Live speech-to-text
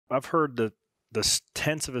I've heard that the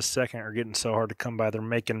tenths of a second are getting so hard to come by. They're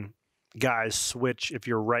making guys switch if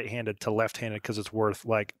you're right-handed to left-handed because it's worth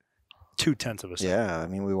like 0.2 of a second. Yeah, I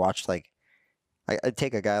mean, we watched I'd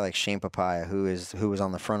take a guy like Shane Papaya who was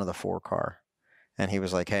on the front of the 4 car, and he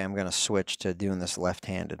was like, "Hey, I'm going to switch to doing this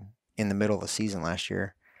left-handed" in the middle of the season last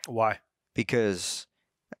year. Why? Because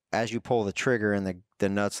as you pull the trigger and the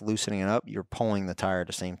nut's loosening it up, you're pulling the tire at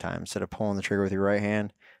the same time. Instead of pulling the trigger with your right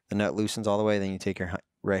hand, the nut loosens all the way, then you take your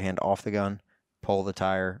right hand off the gun, pull the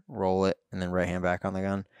tire, roll it, and then right hand back on the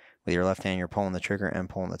gun. With your left hand, you're pulling the trigger and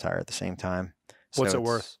pulling the tire at the same time. What's it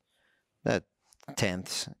worth? That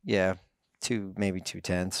tenths, yeah, maybe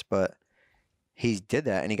 2/10, but he did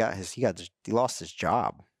that, and he lost his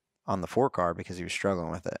job on the 4 car because he was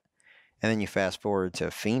struggling with it. And then you fast forward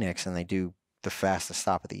to Phoenix, and they do the fastest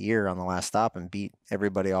stop of the year on the last stop and beat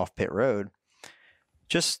everybody off pit road,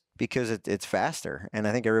 just because it's faster. And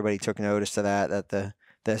I think everybody took notice to that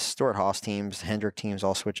the Stuart Haas teams, Hendrick teams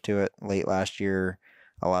all switched to it late last year.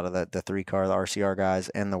 A lot of the 3 car, the RCR guys,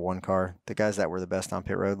 and the 1 car, the guys that were the best on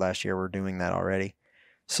pit road last year were doing that already.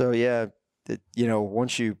 So yeah, if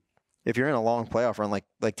you're in a long playoff run,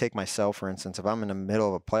 like take myself for instance, if I'm in the middle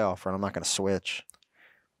of a playoff run, I'm not going to switch.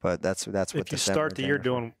 But that's what if you start the year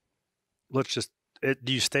doing.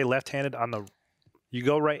 Do you stay left-handed you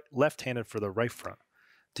go left-handed for the right front?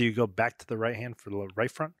 Do you go back to the right hand for the right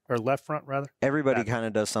front or left front rather? Everybody kind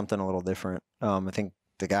of does something a little different. I think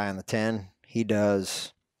the guy on the 10, he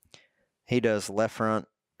does left front.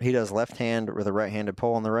 He does left hand with a right-handed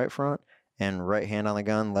pull on the right front, and right hand on the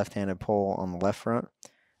gun, left-handed pull on the left front.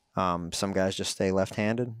 Some guys just stay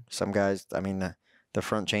left-handed. Some guys, I mean, the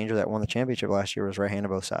front changer that won the championship last year was right-handed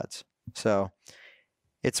both sides. So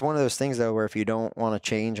it's one of those things, though, where if you don't want to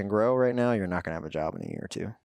change and grow right now, you're not going to have a job in a year or two.